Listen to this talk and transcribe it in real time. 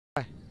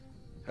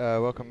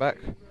welcome back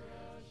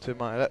to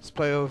my Let's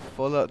Play of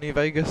Fallout New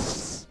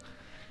Vegas.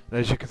 And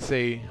as you can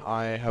see,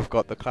 I have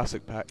got the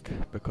classic pack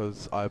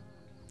because I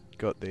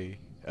got the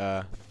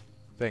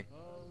thing.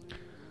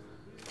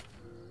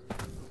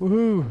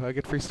 Woohoo! I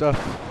get free stuff.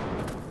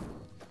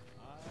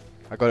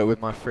 I got it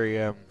with my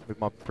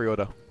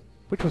pre-order,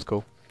 which was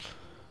cool.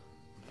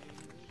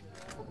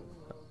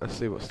 Let's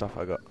see what stuff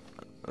I got.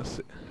 Let's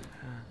see.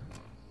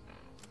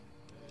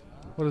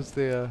 What does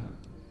the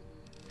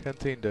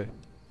canteen do?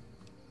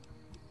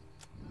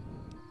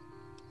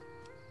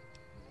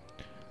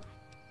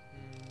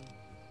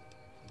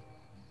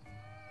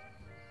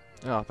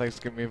 Oh, thanks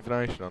for giving me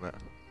information on it.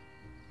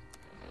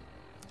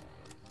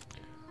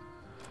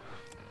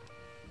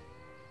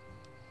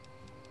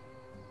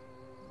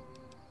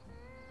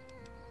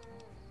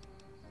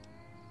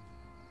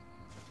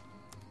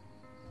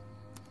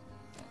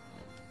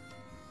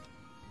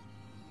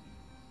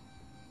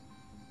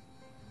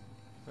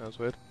 That was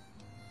weird.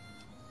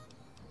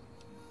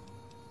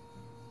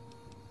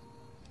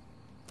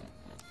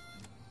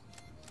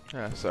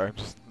 Yeah, sorry, I'm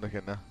just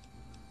looking now.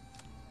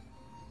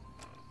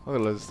 I've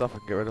got loads of stuff I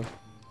can get rid of.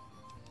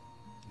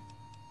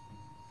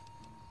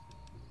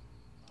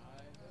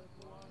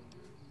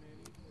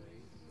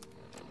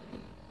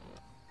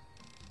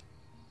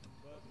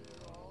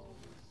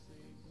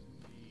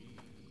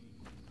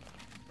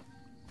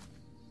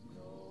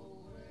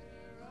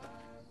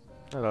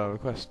 Hello,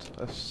 quest.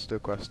 Let's do a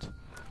quest.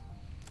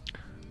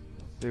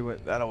 They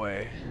went that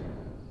away.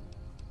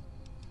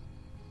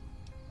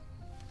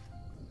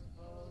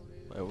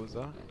 Where was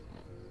that?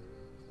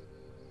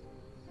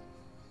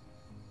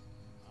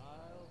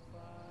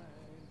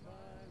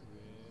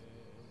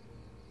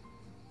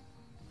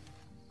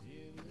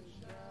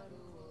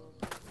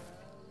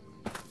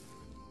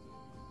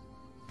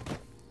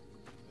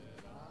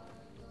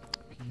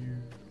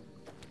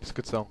 It's a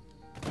good song.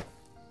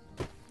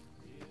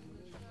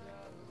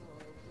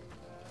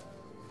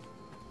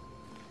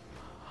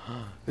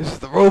 This is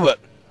the robot.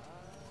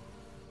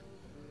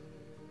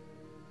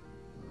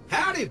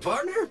 Howdy,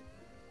 partner.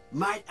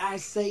 Might I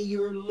say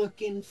you're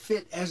looking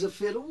fit as a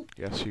fiddle?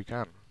 Yes, you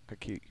can.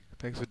 Thank you.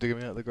 Thanks for digging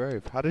me out of the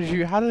grave. How do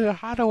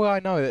I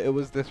know that it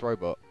was this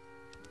robot?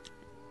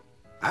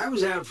 I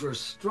was out for a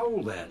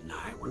stroll that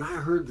night when I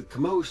heard the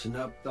commotion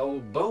up the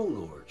old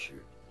bone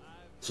orchard.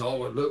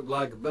 Saw it looked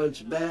like a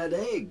bunch of bad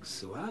eggs,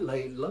 so I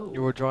laid low.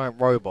 You're a giant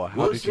robot. How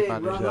Once did you they'd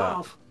manage run that?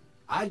 off,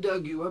 I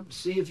dug you up to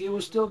see if you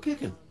were still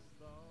kicking.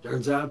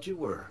 Turns out you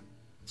were.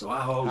 So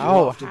I hauled you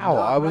off to the How?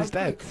 dock I was right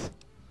dead. quick.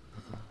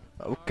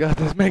 Oh god,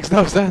 this makes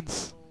no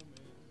sense.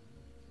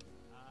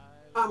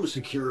 I'm a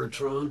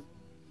Securitron.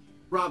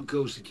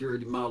 Robco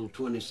Security Model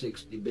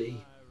 2060B.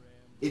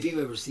 If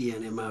you ever see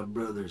any of my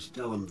brothers,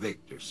 tell them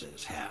Victor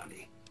says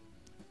howdy.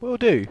 Will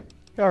do.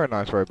 You're a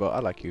nice robot. I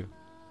like you.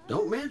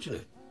 Don't mention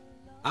it.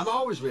 I'm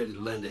always ready to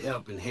lend a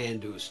helping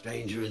hand to a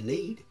stranger in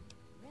need.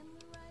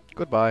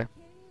 Goodbye.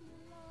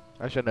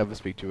 I shall never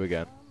speak to you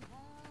again.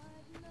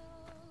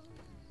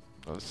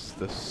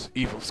 This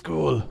evil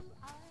school.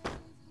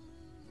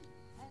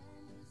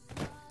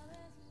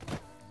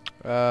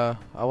 I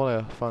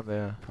want to find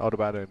the old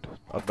abandoned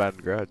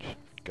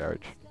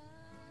garage.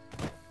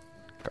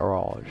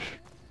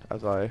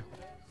 As I.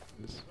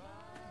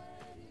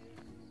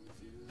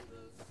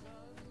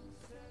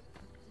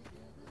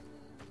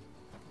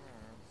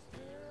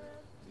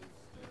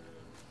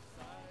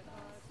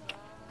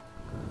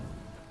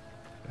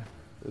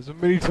 There's a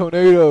mini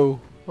tornado.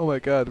 Oh my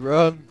god,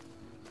 run!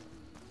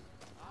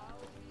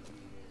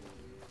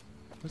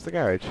 Where's the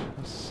garage?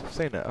 I've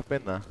seen it. I've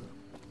been there.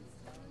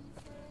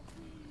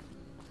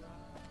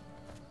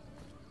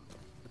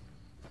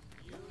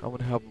 I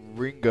want to help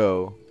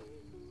Ringo.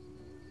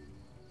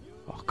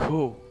 Oh,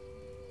 cool.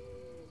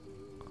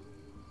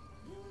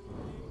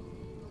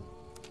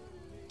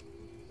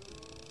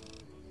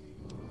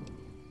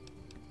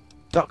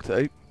 Duct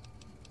tape.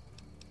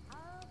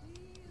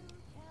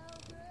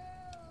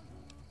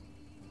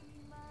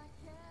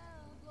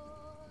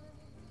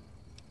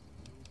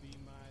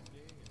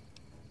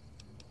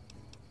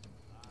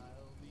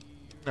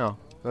 No,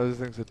 those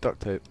things are duct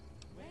tape.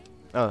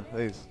 Oh,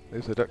 these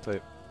are duct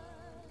tape.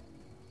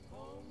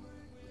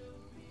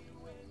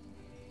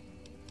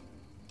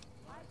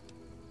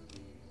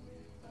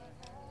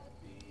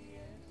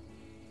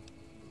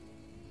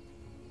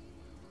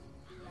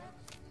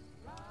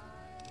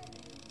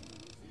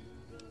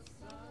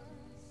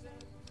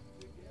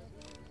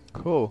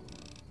 Cool.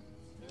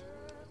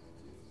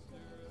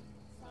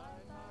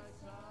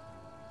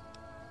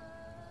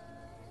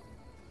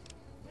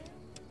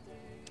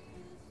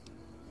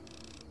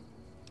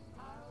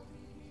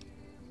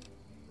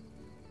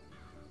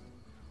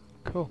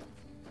 Cool.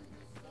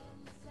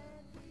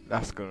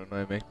 That's gonna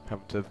annoy me,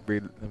 having to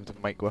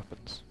make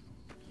weapons,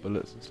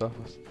 bullets and stuff.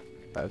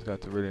 That is going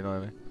to really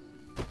annoy me.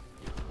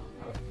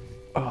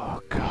 Oh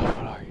god,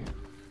 what are you?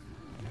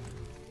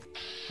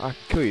 I can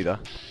kill you there,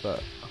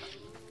 but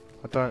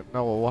I don't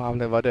know what will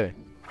happen if I do.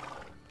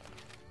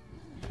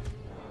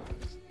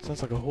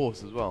 Sounds like a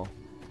horse as well.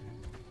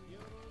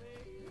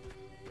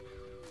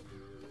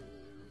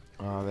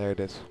 Oh, there it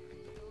is.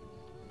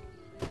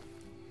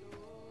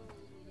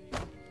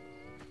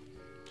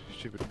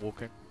 Stupid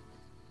walking.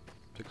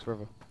 Takes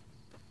forever.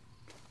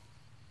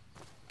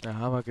 Now,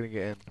 how am I going to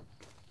get in?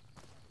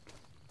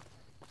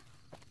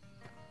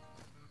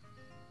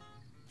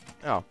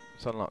 Oh,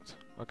 it's unlocked.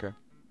 Okay.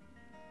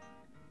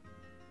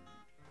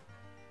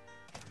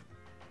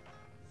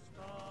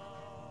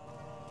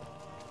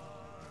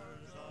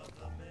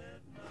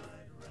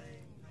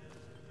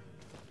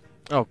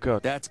 Oh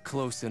god. That's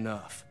close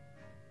enough.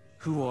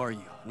 Who are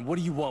you, and what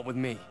do you want with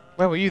me?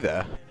 Where were you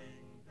there?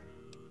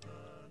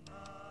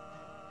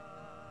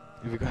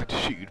 If you're going to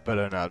shoot, you'd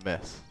better not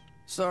miss.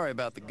 Sorry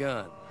about the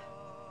gun.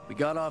 We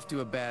got off to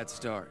a bad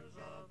start.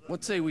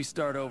 Let's say we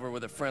start over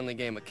with a friendly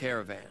game of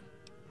Caravan.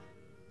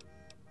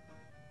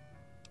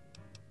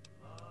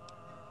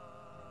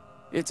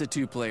 It's a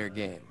two-player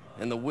game,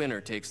 and the winner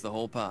takes the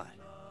whole pie.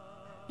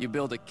 You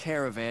build a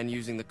caravan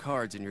using the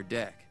cards in your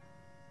deck.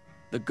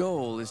 The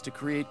goal is to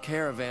create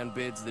caravan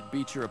bids that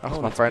beat your That's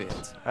my opponent's friend.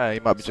 bids. He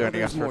might be So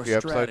joining us there's for a more few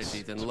episodes.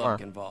 strategy than tomorrow.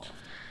 luck involved.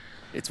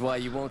 It's why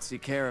you won't see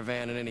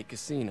Caravan in any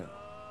casino.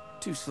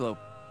 Too slow.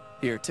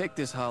 Here, take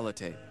this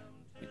holotape.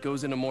 It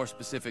goes into more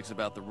specifics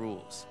about the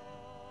rules.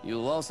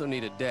 You'll also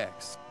need a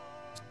dex.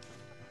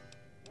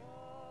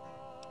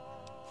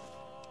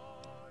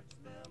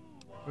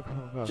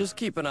 Just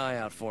keep an eye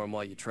out for them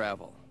while you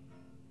travel.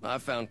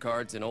 I've found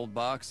cards in old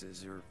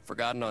boxes or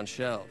forgotten on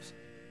shelves.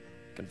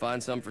 Can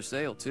find some for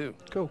sale, too.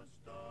 Cool.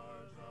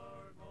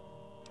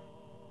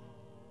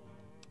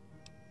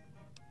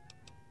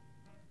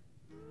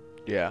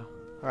 Yeah.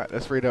 Alright,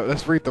 let's read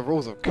the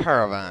rules of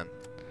Caravan.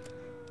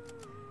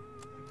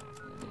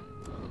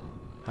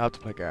 How to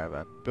play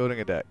Caravan. Building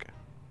a deck.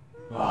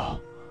 Oh.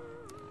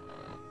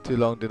 Too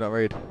long, do not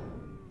read.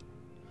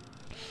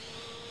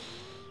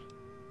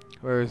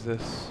 Where is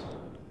this?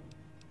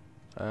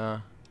 I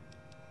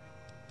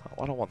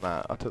don't want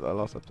that. I took that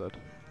last episode.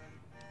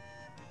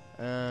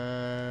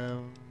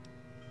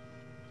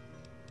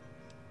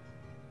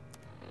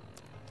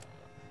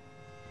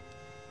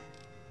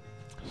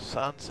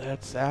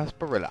 Sunset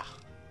Sarsaparilla.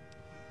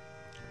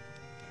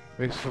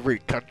 Makes for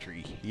great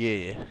country,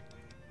 yeah.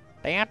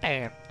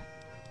 Dan.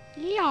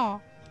 Yeah.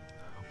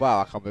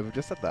 Wow, I can't believe I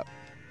just said that.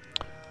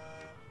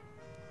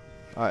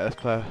 Alright, let's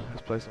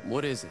play some.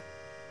 What is it?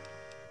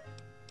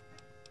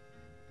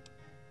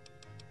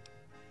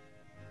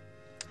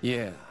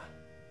 Yeah,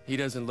 he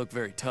doesn't look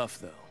very tough,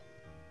 though.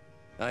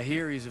 I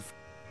hear he's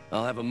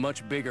I'll have a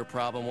much bigger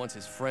problem once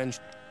his friend...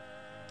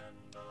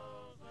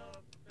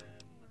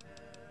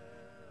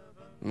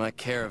 My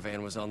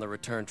caravan was on the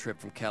return trip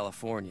from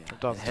California,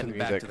 and heading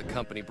back to the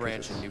company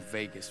branch in New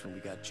Vegas when we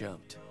got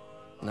jumped.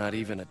 Not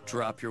even a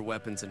drop your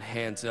weapons and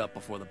hands up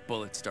before the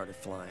bullets started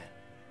flying.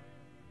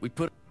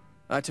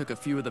 I took a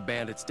few of the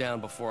bandits down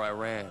before I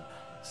ran,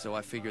 so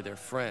I figure their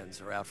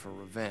friends are out for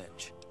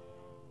revenge.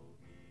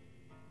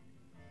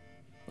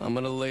 I'm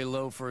gonna lay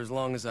low for as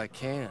long as I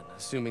can,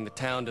 assuming the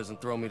town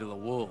doesn't throw me to the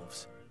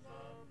wolves.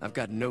 I've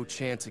got no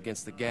chance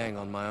against the gang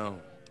on my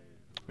own.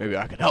 Maybe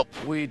I can help.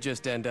 We'd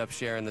just end up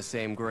sharing the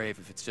same grave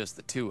if it's just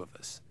the two of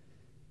us.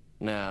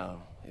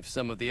 Now, if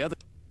some of the other...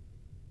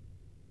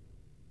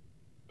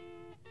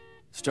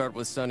 Start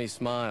with Sunny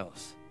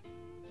Smiles.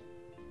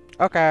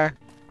 Okay,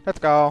 let's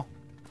go.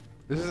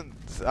 This isn't...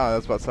 Oh, I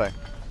was about to say.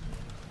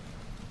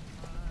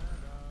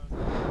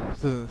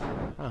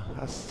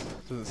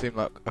 Doesn't seem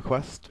like a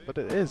quest, but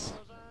it is.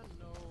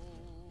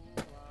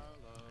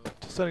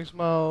 To Sunny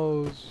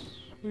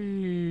Smiles.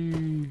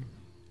 Whee.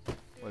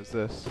 What is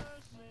this?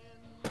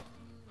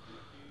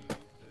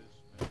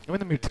 I'm in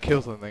the mood to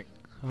kill something.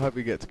 I hope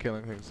we get to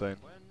killing things soon.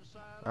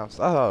 Oh,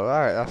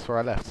 alright, that's where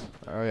I left.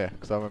 Oh yeah,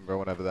 because I remember I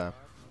went over there.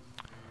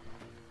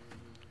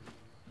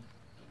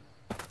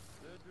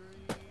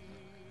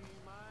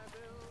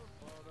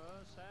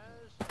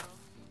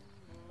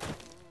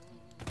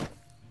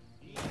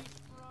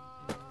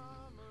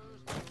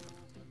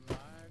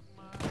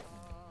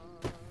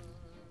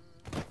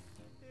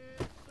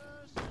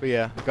 But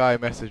yeah, the guy who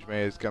messaged me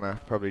is gonna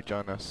probably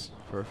join us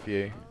for a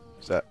few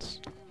sets.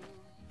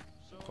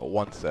 Or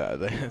one set, I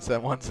think. It's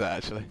one set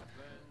actually.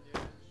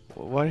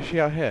 Why is she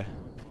out here?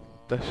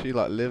 Does she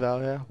like live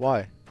out here?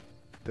 Why?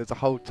 There's a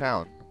whole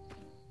town.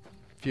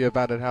 Few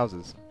abandoned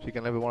houses. She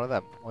can live in one of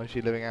them. Why is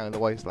she living out in the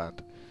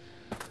wasteland?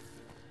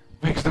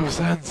 Makes no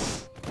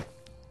sense.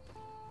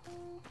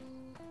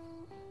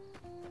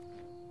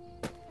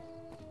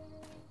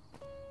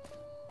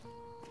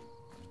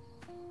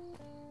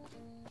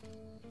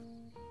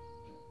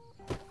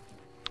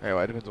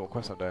 Anyway, it depends on what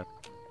quest I'm doing.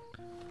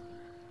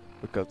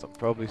 Because I'm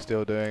probably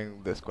still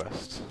doing this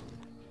quest.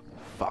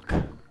 Fuck.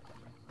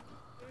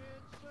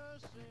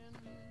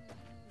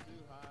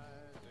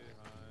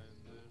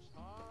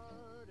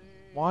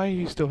 Why are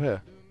you still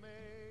here?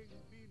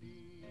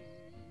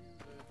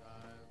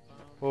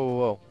 Whoa,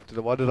 whoa,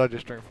 whoa. Why did I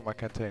just drink from my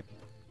canteen?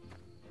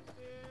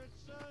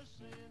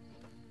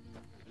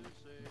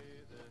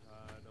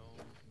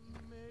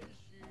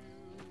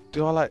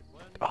 Do I like...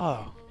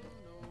 Oh.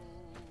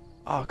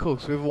 Ah, cool.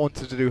 So if I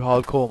wanted to do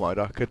hardcore mode,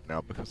 I could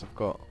now because I've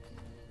got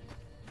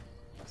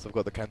once I've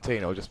got the canteen,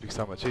 it'll just be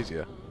so much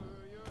easier.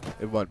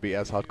 It won't be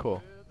as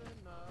hardcore.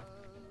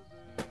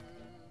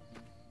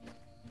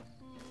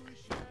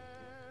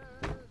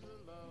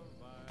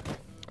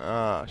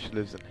 Ah, she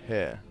lives in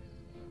here.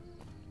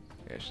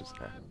 Yeah, she's in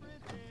here.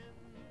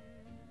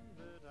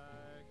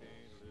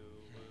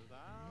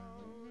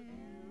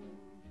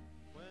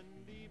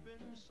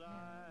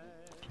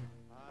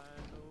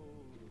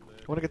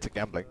 I want to get to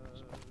gambling.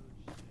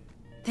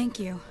 Thank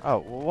you. Oh,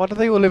 well, why do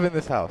they all live in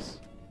this house?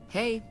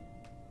 Hey.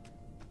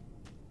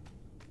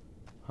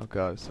 Oh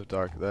god, it's so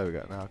dark. There we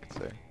go. Now I can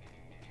see.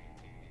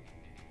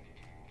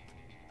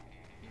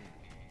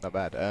 Not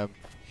bad.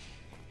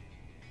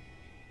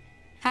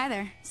 Hi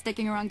there.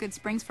 Sticking around Good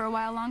Springs for a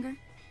while longer?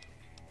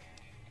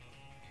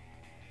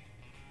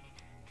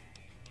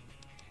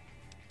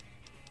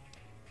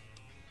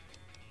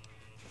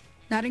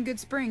 Not in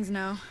Good Springs,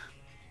 no.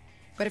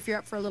 But if you're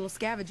up for a little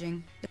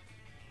scavenging,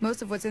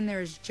 most of what's in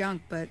there is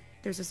junk, but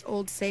there's this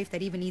old safe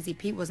that even Easy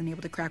Pete wasn't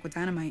able to crack with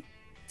dynamite.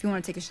 If you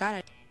want to take a shot at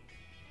it.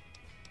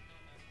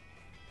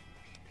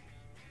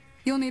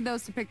 You'll need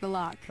those to pick the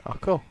lock. Oh,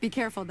 cool. Be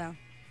careful, though.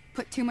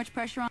 Put too much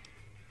pressure on.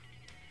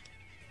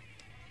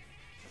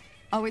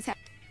 Always have.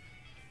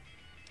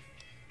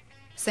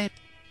 Same.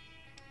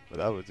 Well,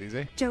 that was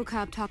easy. Joe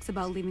Cobb talks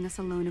about leaving us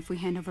alone if we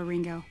hand over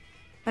Ringo.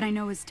 But I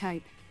know his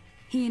type.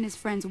 He and his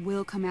friends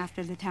will come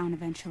after the town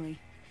eventually.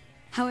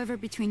 However,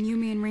 between you,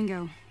 me, and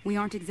Ringo, we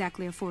aren't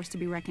exactly a force to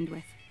be reckoned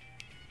with.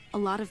 A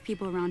lot of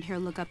people around here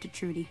look up to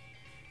Trudy.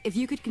 If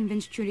you could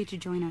convince Trudy to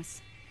join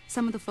us,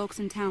 some of the folks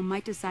in town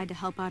might decide to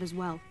help out as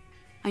well.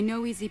 I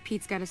know Easy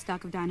Pete's got a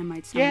stock of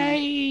dynamite somewhere.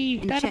 Yay!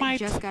 And Dynamite!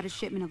 Chet just got a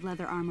shipment of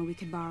leather armor we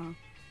could borrow.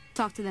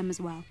 Talk to them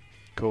as well.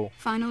 Cool.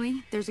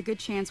 Finally, there's a good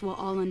chance we'll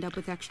all end up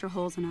with extra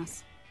holes in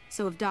us.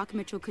 So if Doc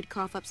Mitchell could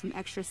cough up some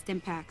extra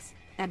stim packs,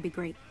 that'd be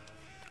great.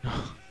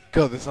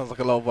 God, this sounds like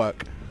a lot of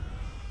work.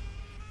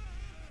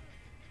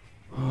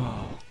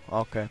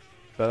 Okay,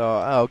 but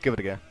I'll give it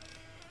a go.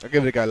 I'll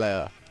give it a go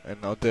later, and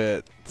I'll do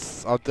it.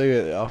 I'll do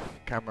it off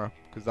camera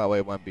because that way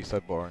it won't be so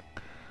boring.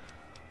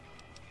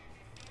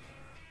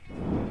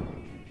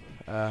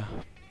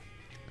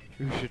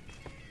 We should.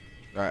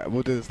 Alright,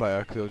 we'll do this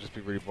later because it'll just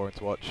be really boring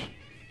to watch.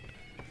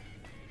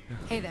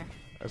 Hey there.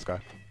 Let's go.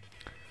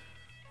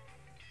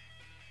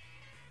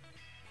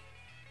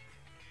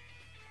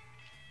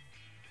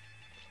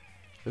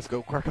 Let's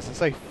go crack us a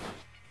safe.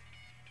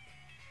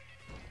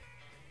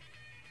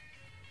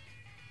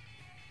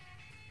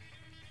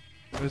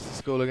 Where's the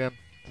school again?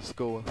 The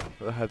school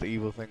that had the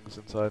evil things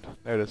inside.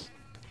 There it is.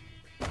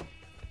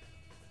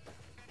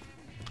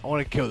 I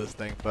want to kill this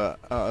thing, but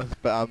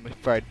I'm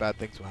afraid bad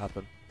things will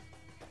happen.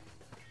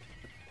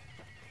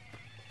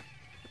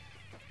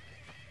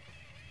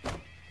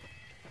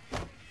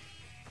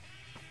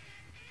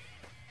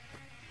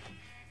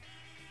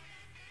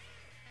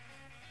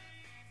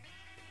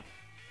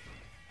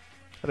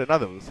 I didn't know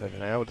there was a safe in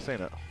here. I would have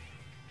seen it.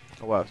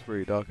 Oh wow, it's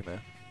really dark in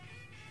there.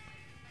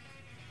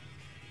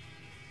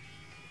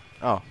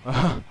 Oh,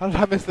 how did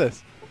I miss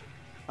this?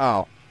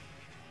 Oh.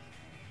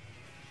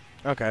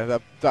 Okay,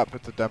 that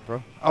puts a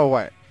damper. Oh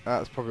wait,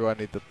 that's probably why I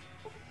need the.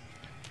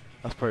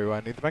 That's probably why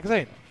I need the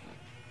magazine.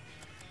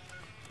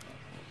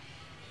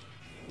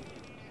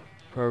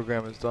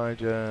 Programmer's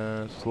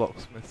Digest,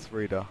 Locksmith's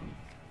Reader.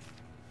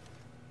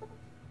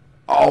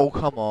 Oh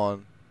come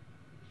on.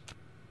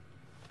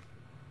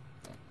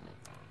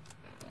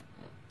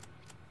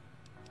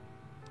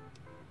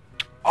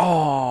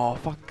 Oh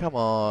fucking come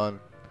on.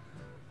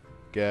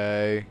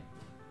 Gay.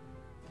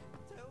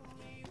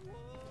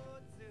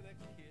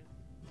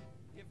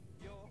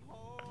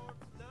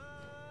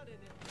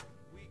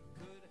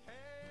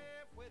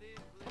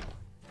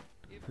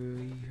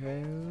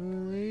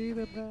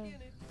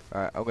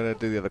 Alright, I'm gonna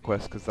do the other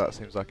quest because that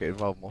seems like it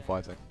involved more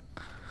fighting.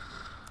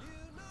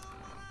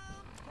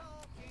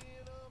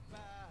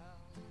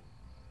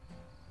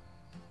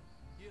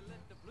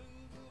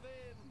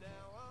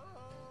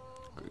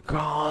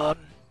 God.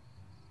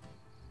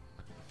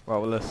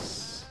 Well,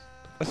 let's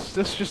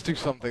just do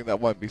something that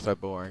won't be so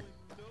boring.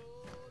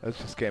 Let's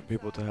just get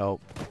people to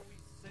help.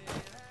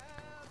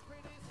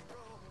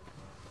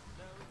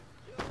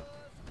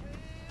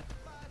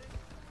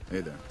 Hey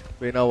there.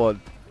 But you know what?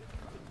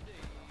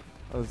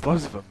 There's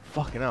loads of them.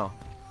 Fucking hell.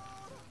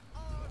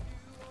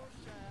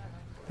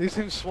 These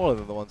seem smaller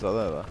than the ones out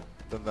there, though.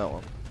 Than that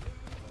one.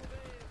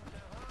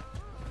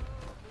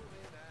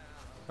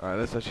 Alright,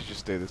 let's actually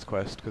just do this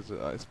quest, because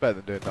it's better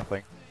than doing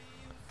nothing.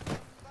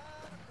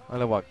 I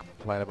don't want to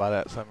complain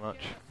about it so much.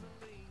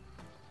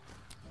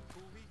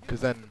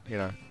 Because then, you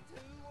know,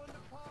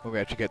 when we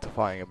actually get to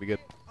fighting, it'll be good.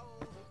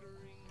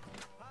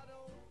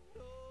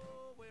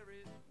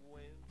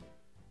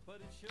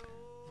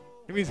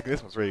 The music in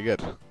this one's really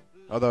good.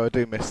 Although I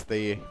do miss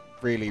the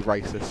really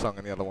racist song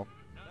in the other one.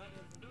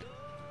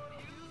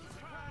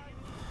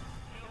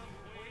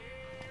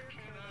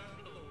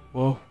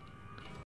 Whoa.